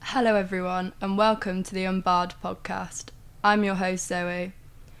Hello everyone and welcome to the Unbarred podcast. I'm your host Zoe.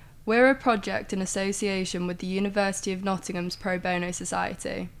 We're a project in association with the University of Nottingham's Pro Bono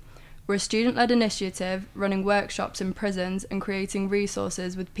Society. We're a student-led initiative running workshops in prisons and creating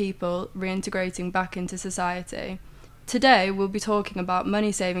resources with people reintegrating back into society. Today we'll be talking about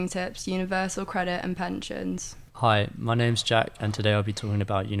money saving tips, universal credit and pensions. Hi, my name's Jack and today I'll be talking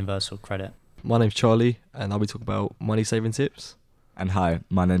about universal credit. My name's Charlie and I'll be talking about money saving tips. And hi,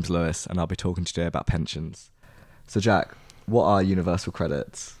 my name's Lewis and I'll be talking today about pensions. So Jack, what are universal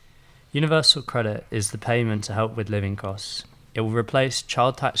credits? Universal credit is the payment to help with living costs. It will replace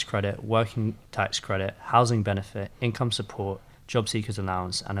child tax credit, working tax credit, housing benefit, income support, job seekers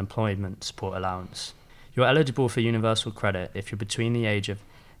allowance and employment support allowance. You're eligible for universal credit if you're between the age of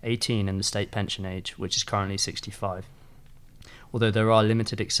 18 and the state pension age, which is currently 65, although there are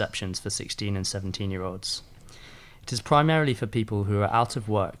limited exceptions for 16 and 17-year-olds. It is primarily for people who are out of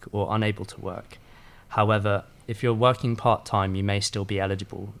work or unable to work. However, if you're working part-time, you may still be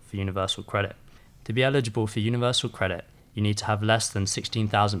eligible for universal credit. To be eligible for universal credit, you need to have less than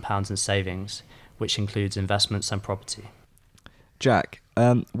 £16,000 in savings, which includes investments and property. Jack,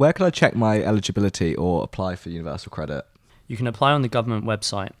 where can I check my eligibility or apply for universal credit? You can apply on the government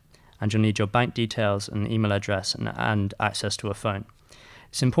website, and you'll need your bank details and email address and access to a phone.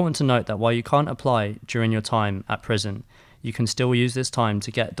 It's important to note that while you can't apply during your time at prison, you can still use this time to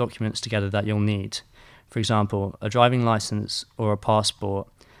get documents together that you'll need. For example, a driving license or a passport,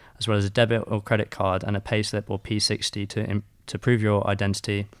 as well as a debit or credit card and a payslip or P60 to prove your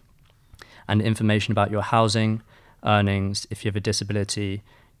identity, and information about your housing, earnings, if you have a disability,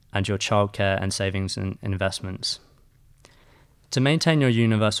 and your childcare and savings and investments. To maintain your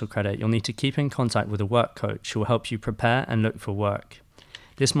universal credit, you'll need to keep in contact with a work coach who will help you prepare and look for work.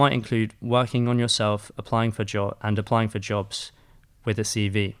 This might include working on yourself, applying for jobs with a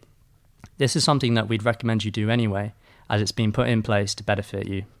CV. This is something that we'd recommend you do anyway, as it's been put in place to benefit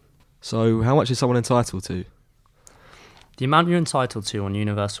you. So how much is someone entitled to? The amount you're entitled to on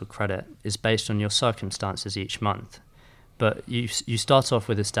universal credit is based on your circumstances each month, but you start off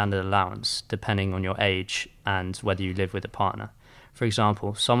with a standard allowance depending on your age and whether you live with a partner. For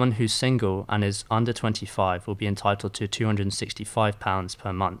example, someone who's single and is under 25 will be entitled to £265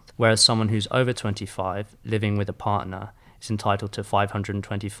 per month, whereas someone who's over 25 living with a partner is entitled to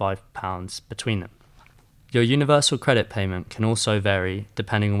 £525 between them. Your universal credit payment can also vary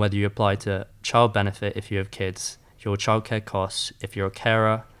depending on whether you apply to child benefit if you have kids, your childcare costs if you're a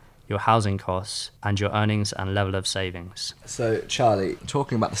carer, your housing costs, and your earnings and level of savings. So Charlie,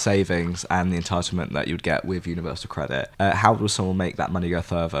 talking about the savings and the entitlement that you would get with universal credit, how will someone make that money go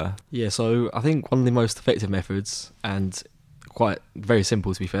further? Yeah, so I think one of the most effective methods, and quite very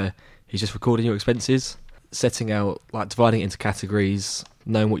simple to be fair, is just recording your expenses, setting out, like dividing it into categories,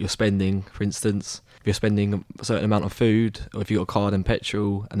 knowing what you're spending, for instance. If you're spending a certain amount of food, or if you've got a card and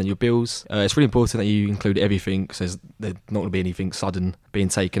petrol, and then your bills, it's really important that you include everything, so there's not going to be anything sudden being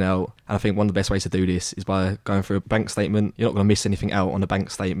taken out. And I think one of the best ways to do this is by going through a bank statement. You're not going to miss anything out on a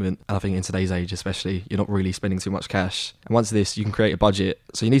bank statement, and I think in today's age especially, you're not really spending too much cash. And once this, you can create a budget.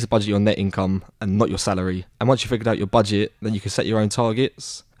 So you need to budget your net income and not your salary. And once you've figured out your budget, then you can set your own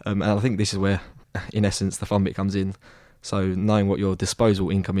targets. And I think this is where, in essence, the fun bit comes in. So knowing what your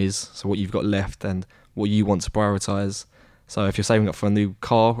disposable income is, so what you've got left and what you want to prioritise. So if you're saving up for a new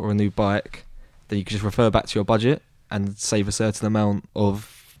car or a new bike, then you can just refer back to your budget and save a certain amount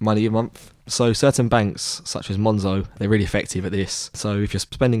of money a month. So certain banks, such as Monzo, they're really effective at this. So if you're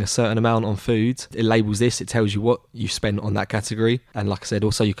spending a certain amount on food, it labels this, it tells you what you spent on that category. And like I said,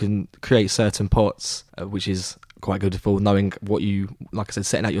 also you can create certain pots, which is quite good for knowing what you, like I said,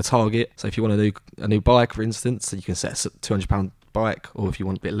 setting out your target. So if you want to do a new bike, for instance, then you can set a £200 bike, or if you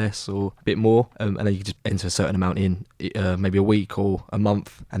want a bit less or a bit more, and then you can just enter a certain amount in, maybe a week or a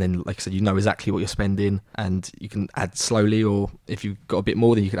month, and then, like I said, you know exactly what you're spending, and you can add slowly, or if you've got a bit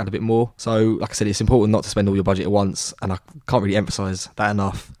more, then you can add a bit more. So, like I said, it's important not to spend all your budget at once, and I can't really emphasise that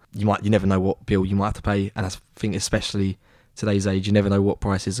enough. You never know what bill you might have to pay, and I think especially today's age, you never know what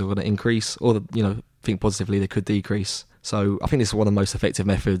prices are going to increase, or think positively they could decrease. So I think this is one of the most effective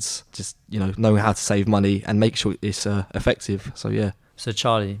methods, just knowing how to save money and make sure it's effective. So yeah. So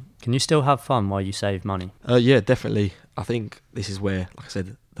Charlie, can you still have fun while you save money? Yeah, definitely. I think this is where, like I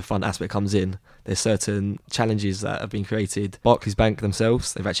said, the fun aspect comes in, there's certain challenges that have been created. Barclays Bank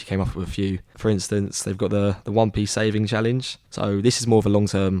themselves, they've actually came up with a few. For instance, they've got the 1p saving challenge. So this is more of a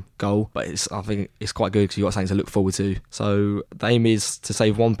long-term goal, but I think it's quite good because you've got something to look forward to. So the aim is to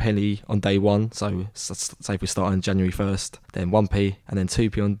save 1 penny on day one. So say if we start on January 1st, then 1p, and then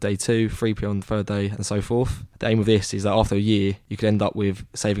 2p on day 2, 3p on the third day, and so forth. The aim of this is that after a year, you could end up with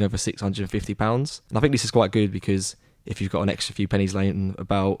saving over £650. And I think this is quite good because if you've got an extra few pennies laying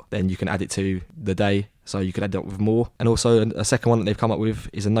about, then you can add it to the day, so you can end up with more. And also a second one that they've come up with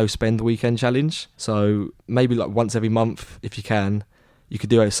is a no spend weekend challenge. So maybe like once every month, if you can, you could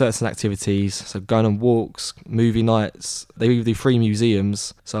do certain activities, so going on walks, movie nights. They even do free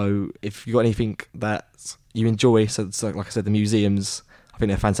museums, so if you've got anything that you enjoy, so like I said, the museums, I think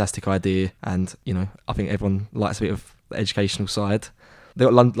they're a fantastic idea, and I think everyone likes a bit of the educational side. They've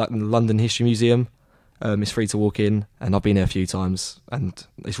got the London History Museum. It's free to walk in, and I've been there a few times, and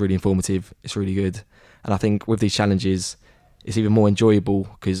it's really informative. It's really good, and I think with these challenges, it's even more enjoyable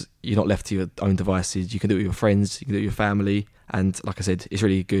because you're not left to your own devices. You can do it with your friends, you can do it with your family, and like I said, it's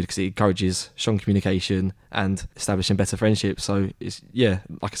really good because it encourages strong communication and establishing better friendships. So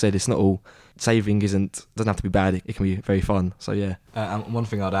like I said, it's not all saving. Doesn't have to be bad. It can be very fun. So yeah. And one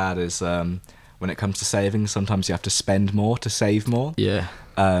thing I'd add is when it comes to saving, sometimes you have to spend more to save more. Yeah.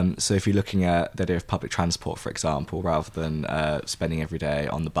 So if you're looking at the idea of public transport, for example, rather than spending every day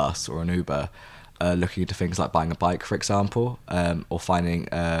on the bus or an Uber, looking into things like buying a bike, for example, or finding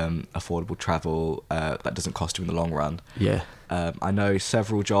affordable travel that doesn't cost you in the long run. Yeah. I know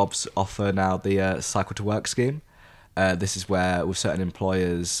several jobs offer now the Cycle to Work scheme. This is where with certain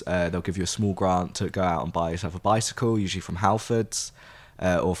employers, they'll give you a small grant to go out and buy yourself a bicycle, usually from Halfords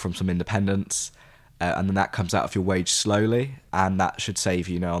or from some independents. And then that comes out of your wage slowly, and that should save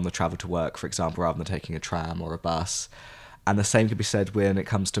you on the travel to work, for example, rather than taking a tram or a bus. And the same could be said when it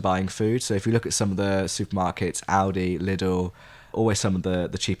comes to buying food. So if you look at some of the supermarkets, Aldi, Lidl, always some of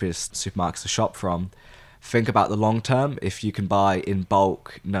the cheapest supermarkets to shop from, think about the long term. If you can buy in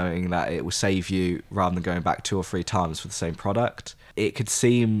bulk, knowing that it will save you rather than going back 2 or 3 times for the same product, it could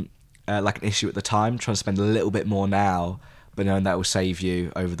seem like an issue at the time, trying to spend a little bit more now, but knowing that will save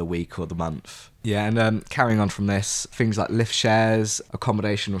you over the week or the month. Yeah, and carrying on from this, things like lift shares,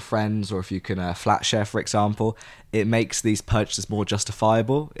 accommodation with friends, or if you can flat share, for example, it makes these purchases more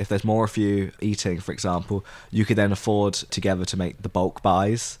justifiable. If there's more of you eating, for example, you could then afford together to make the bulk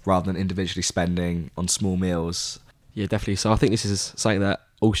buys rather than individually spending on small meals. Yeah, definitely. So I think this is something that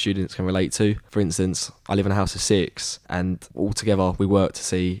all students can relate to. For instance, I live in a house of 6, and all together we work to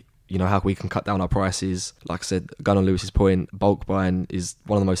see how we can cut down our prices. Like I said, going on Lewis's point, bulk buying is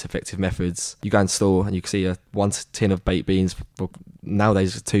one of the most effective methods. You go in store and you can see a 1 tin of baked beans for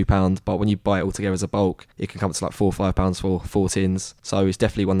nowadays it's £2, but when you buy it all together as a bulk, it can come up to like £4 or £5 for 4 tins. So it's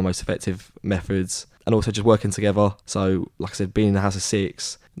definitely one of the most effective methods. And also just working together. So like I said, being in a house of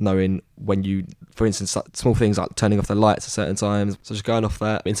 6, knowing when you, for instance, small things like turning off the lights at certain times, so just going off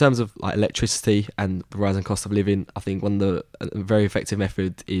that. In terms of like electricity and the rising cost of living, I think one of the very effective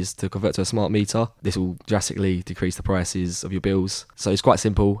method is to convert to a smart meter. This will drastically decrease the prices of your bills. So it's quite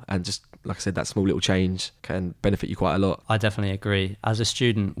simple, and just like I said, that small little change can benefit you quite a lot. I definitely agree. As a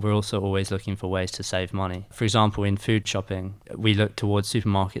student, we're also always looking for ways to save money. For example, in food shopping, we look towards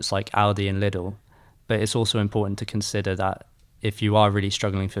supermarkets like Aldi and Lidl, but it's also important to consider that if you are really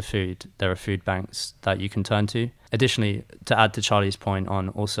struggling for food, there are food banks that you can turn to. Additionally, to add to Charlie's point on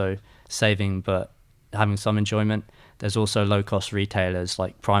also saving but having some enjoyment, there's also low-cost retailers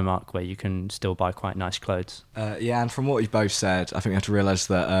like Primark where you can still buy quite nice clothes. Yeah, and from what you've both said, I think we have to realise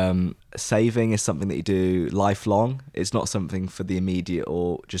that saving is something that you do lifelong. It's not something for the immediate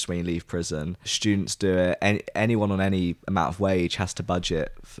or just when you leave prison. Students do it. Anyone on any amount of wage has to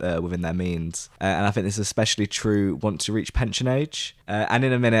budget within their means. And I think this is especially true once you reach pension age. And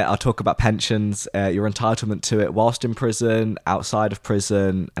in a minute, I'll talk about pensions, your entitlement to it whilst in prison, outside of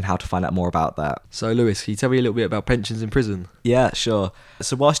prison, and how to find out more about that. So Lewis, can you tell me a little bit about pensions in prison? Yeah, sure.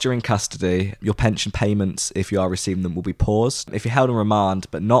 So whilst you're in custody, your pension payments, if you are receiving them, will be paused. If you're held on remand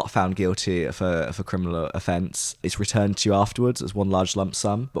but not found guilty of a criminal offence, it's returned to you afterwards as one large lump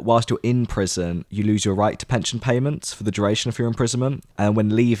sum. But whilst you're in prison, you lose your right to pension payments for the duration of your imprisonment. And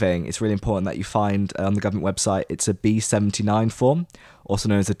when leaving, it's really important that you find on the government website, it's a B79 form, also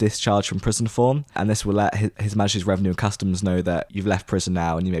known as a discharge from prison form, and this will let His Majesty's Revenue and Customs know that you've left prison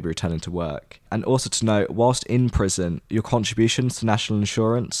now and you may be returning to work. And also to note, whilst in prison, your contributions to national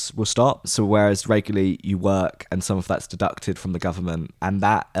insurance will stop, so whereas regularly you work and some of that's deducted from the government, and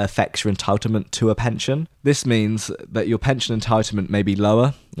that affects your entitlement to a pension. This means that your pension entitlement may be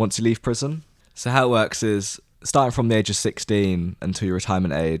lower once you leave prison. So how it works is, starting from the age of 16 until your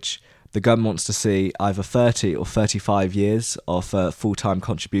retirement age, the government wants to see either 30 or 35 years of full-time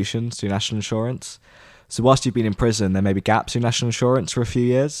contributions to your national insurance. So whilst you've been in prison, there may be gaps in national insurance for a few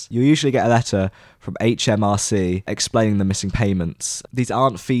years. You'll usually get a letter from HMRC explaining the missing payments. These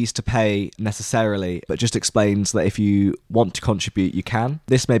aren't fees to pay necessarily, but just explains that if you want to contribute, you can.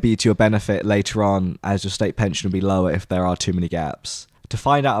 This may be to your benefit later on, as your state pension will be lower if there are too many gaps. To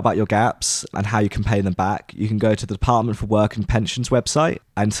find out about your gaps and how you can pay them back, you can go to the Department for Work and Pensions website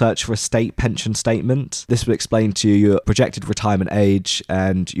and search for a state pension statement. This will explain to you your projected retirement age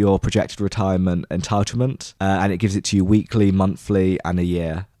and your projected retirement entitlement, and it gives it to you weekly, monthly, and a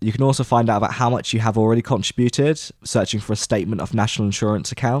year. You can also find out about how much you have already contributed, searching for a statement of national insurance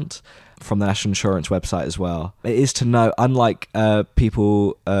account from the National Insurance website as well. It is to note, unlike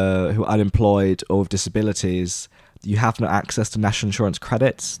people who are unemployed or with disabilities, you have no access to national insurance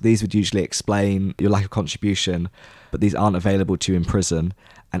credits. These would usually explain your lack of contribution, but these aren't available to you in prison.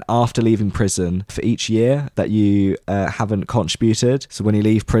 And after leaving prison, for each year that you haven't contributed, so when you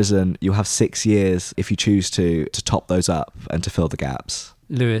leave prison, you'll have 6 years, if you choose to top those up and to fill the gaps.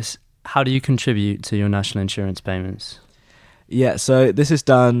 Lewis, how do you contribute to your national insurance payments? Yeah, so this is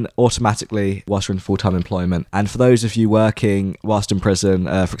done automatically whilst you're in full-time employment. And for those of you working whilst in prison,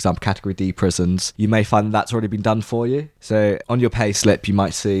 for example, Category D prisons, you may find that's already been done for you. So on your pay slip, you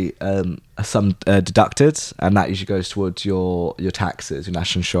might see a sum deducted, and that usually goes towards your taxes, your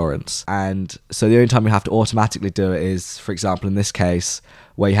national insurance. And so the only time you have to automatically do it is, for example, in this case,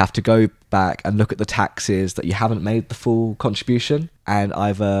 where you have to go back and look at the taxes that you haven't made the full contribution and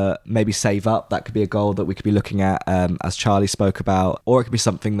either maybe save up. That could be a goal that we could be looking at, as Charlie spoke about, or it could be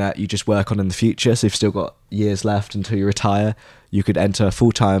something that you just work on in the future. So you've still got years left until you retire. You could enter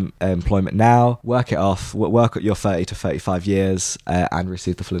full-time employment now, work it off, work at your 30 to 35 years and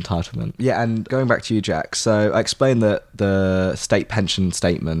receive the full entitlement. Yeah, and going back to you, Jack, so I explained that the state pension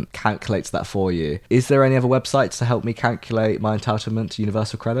statement calculates that for you. Is there any other websites to help me calculate my entitlement to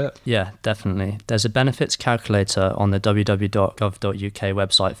universal credit? Yeah, definitely. There's a benefits calculator on the www.gov.uk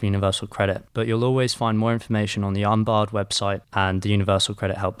website for universal credit, but you'll always find more information on the Unbarred website and the Universal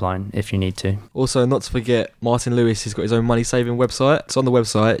Credit Helpline if you need to. Also, not to forget, Martin Lewis has got his own money-saving website. So on the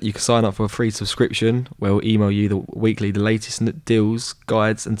website, you can sign up for a free subscription where we'll email you the latest deals,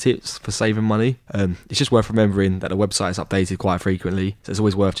 guides and tips for saving money. It's just worth remembering that the website is updated quite frequently, so it's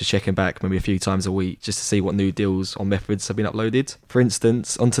always worth just checking back maybe a few times a week just to see what new deals or methods have been uploaded. For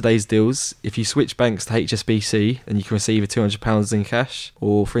instance, on today's deals, if you switch banks to HSBC, then you can receive £200 in cash.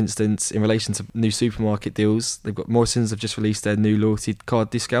 Or for instance, in relation to new supermarket deals, they've got Morrison's have just released their new loyalty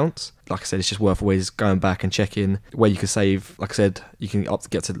card discounts. Like I said, it's just worth always going back and checking where you can save. Like I said, you can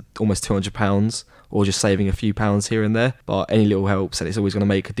get to almost £200 or just saving a few pounds here and there. But any little helps and it's always going to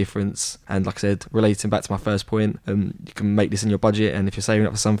make a difference. And like I said, relating back to my first point, you can make this in your budget. And if you're saving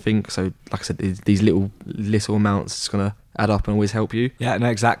up for something, so like I said, these little amounts, it's going to add up and always help you. Yeah, no,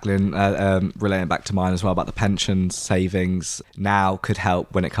 exactly. And relating back to mine as well about the pensions savings now could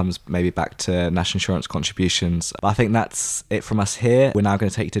help when it comes maybe back to national insurance contributions. But I think that's it from us here. We're now going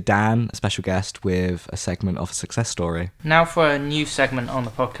to take you to Dan, a special guest, with a segment of a success story. Now for a new segment on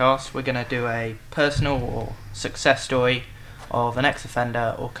the podcast, we're going to do a personal or success story of an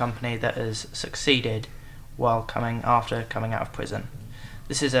ex-offender or company that has succeeded while coming out of prison.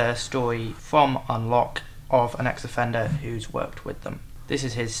 This is a story from Unlock of an ex-offender who's worked with them. This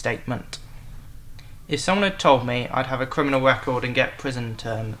is his statement. If someone had told me I'd have a criminal record and get prison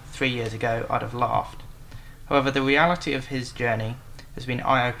term 3 years ago, I'd have laughed. However, the reality of his journey has been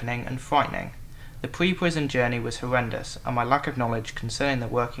eye-opening and frightening. The pre-prison journey was horrendous, and my lack of knowledge concerning the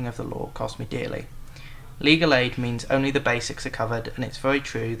working of the law cost me dearly. Legal aid means only the basics are covered, and it's very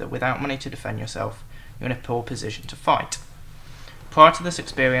true that without money to defend yourself, you're in a poor position to fight. Prior to this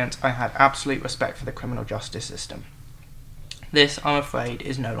experience, I had absolute respect for the criminal justice system. This, I'm afraid,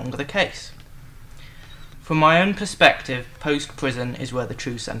 is no longer the case. From my own perspective, post-prison is where the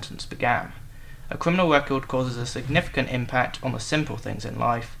true sentence began. A criminal record causes a significant impact on the simple things in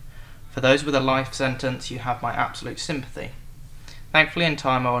life. For those with a life sentence, you have my absolute sympathy. Thankfully, in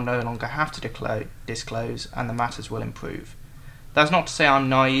time, I will no longer have to disclose, and the matters will improve. That's not to say I'm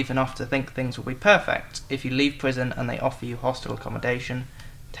naive enough to think things will be perfect. If you leave prison and they offer you hostel accommodation,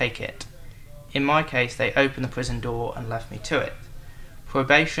 take it. In my case, they opened the prison door and left me to it.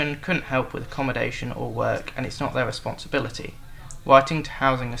 Probation couldn't help with accommodation or work, and it's not their responsibility. Writing to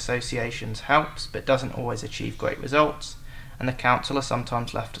housing associations helps, but doesn't always achieve great results, and the council are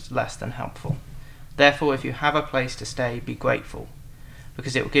sometimes left less than helpful. Therefore, if you have a place to stay, be grateful,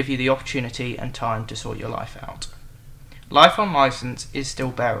 because it will give you the opportunity and time to sort your life out. Life on licence is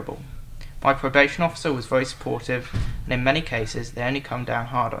still bearable. My probation officer was very supportive, and in many cases they only come down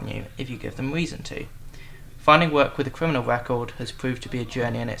hard on you if you give them reason to. Finding work with a criminal record has proved to be a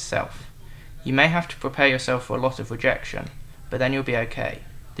journey in itself. You may have to prepare yourself for a lot of rejection, but then you'll be okay.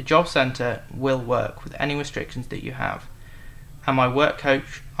 The job centre will work with any restrictions that you have, and my work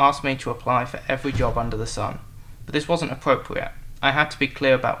coach asked me to apply for every job under the sun, but this wasn't appropriate. I had to be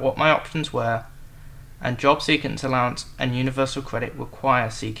clear about what my options were, and job seekers allowance and universal credit require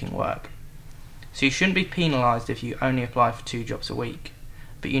seeking work. So you shouldn't be penalised if you only apply for 2 jobs a week,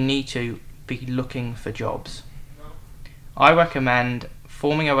 but you need to be looking for jobs. I recommend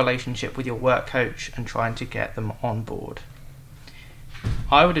forming a relationship with your work coach and trying to get them on board.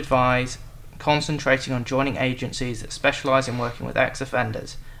 I would advise concentrating on joining agencies that specialise in working with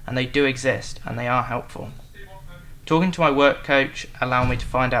ex-offenders, and they do exist and they are helpful. Talking to my work coach allowed me to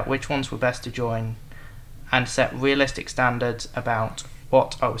find out which ones were best to join and set realistic standards about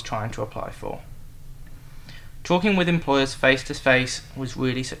what I was trying to apply for. Talking with employers face to face was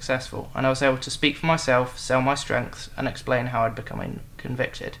really successful, and I was able to speak for myself, sell my strengths, and explain how I'd become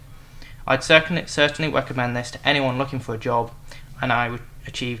convicted. I'd certainly recommend this to anyone looking for a job, and I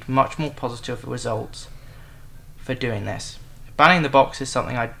achieved much more positive results for doing this. Banning the box is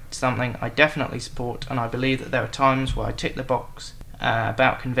something I definitely support, and I believe that there are times where I tick the box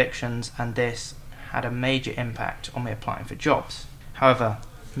about convictions, and this had a major impact on me applying for jobs. However,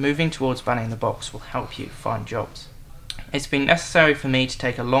 moving towards banning the box will help you find jobs. It's been necessary for me to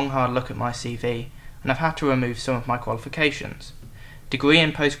take a long hard look at my CV, and I've had to remove some of my qualifications. Degree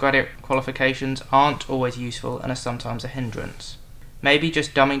and postgraduate qualifications aren't always useful and are sometimes a hindrance. Maybe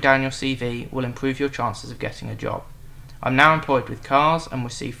just dumbing down your CV will improve your chances of getting a job. I'm now employed with CARS and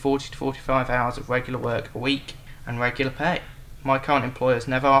receive 40 to 45 hours of regular work a week and regular pay. My current employer has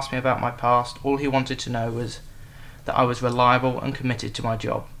never asked me about my past. All he wanted to know was that I was reliable and committed to my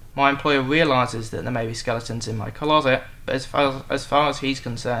job. My employer realises that there may be skeletons in my closet, but as far as he's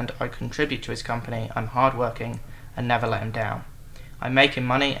concerned, I contribute to his company, I'm hardworking, and never let him down. I'm making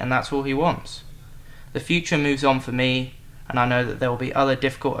money, and that's all he wants. The future moves on for me, and I know that there will be other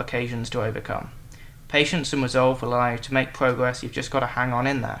difficult occasions to overcome. Patience and resolve will allow you to make progress. You've just got to hang on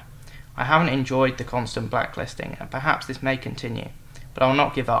in there. I haven't enjoyed the constant blacklisting, and perhaps this may continue, but I'll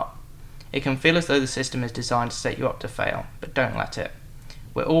not give up. It can feel as though the system is designed to set you up to fail, but don't let it.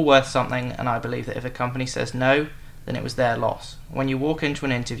 We're all worth something, and I believe that if a company says no, then it was their loss. When you walk into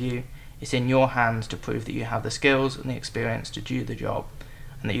an interview, it's in your hands to prove that you have the skills and the experience to do the job,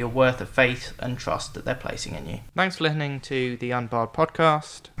 and that you're worth the faith and trust that they're placing in you. Thanks for listening to the Unbarred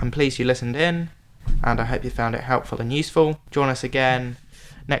podcast. I'm pleased you listened in, and I hope you found it helpful and useful. Join us again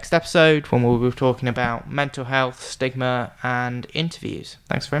next episode when we'll be talking about mental health, stigma, and interviews.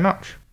 Thanks very much.